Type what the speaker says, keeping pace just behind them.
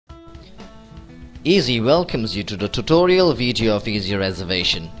eZee welcomes you to the tutorial video of eZee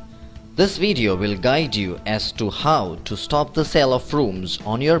Reservation. This video will guide you as to how to stop the sale of rooms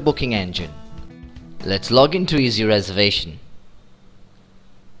on your booking engine. Let's log into eZee Reservation.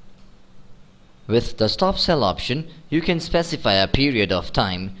 With the stop sell option, you can specify a period of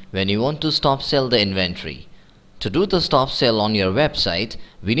time when you want to stop sell the inventory. To do the stop sell on your website,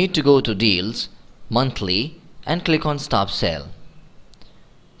 we need to go to Deals, Monthly and click on Stop Sell.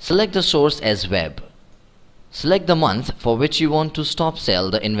 Select the source as Web. Select the month for which you want to stop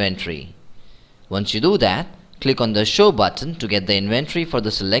sell the inventory. Once you do that, click on the Show button to get the inventory for the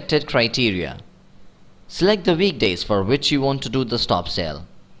selected criteria. Select the weekdays for which you want to do the stop sell.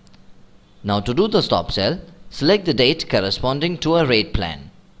 Now to do the stop sell, select the date corresponding to a rate plan.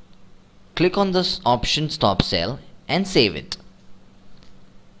 Click on this option Stop Sell and save it.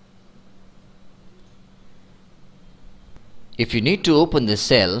 If you need to open the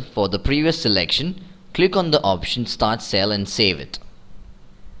cell for the previous selection, click on the option Start Sell and save it.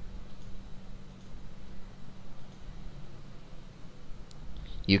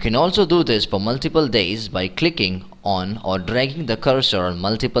 You can also do this for multiple days by clicking on or dragging the cursor on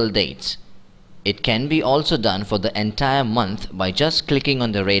multiple dates. It can be also done for the entire month by just clicking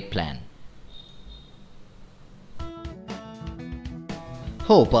on the rate plan.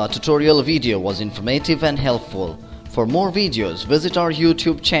 Hope our tutorial video was informative and helpful. For more videos, visit our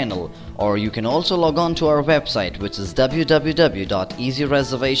YouTube channel, or you can also log on to our website, which is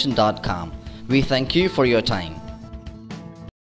www.ezeereservation.com. We thank you for your time.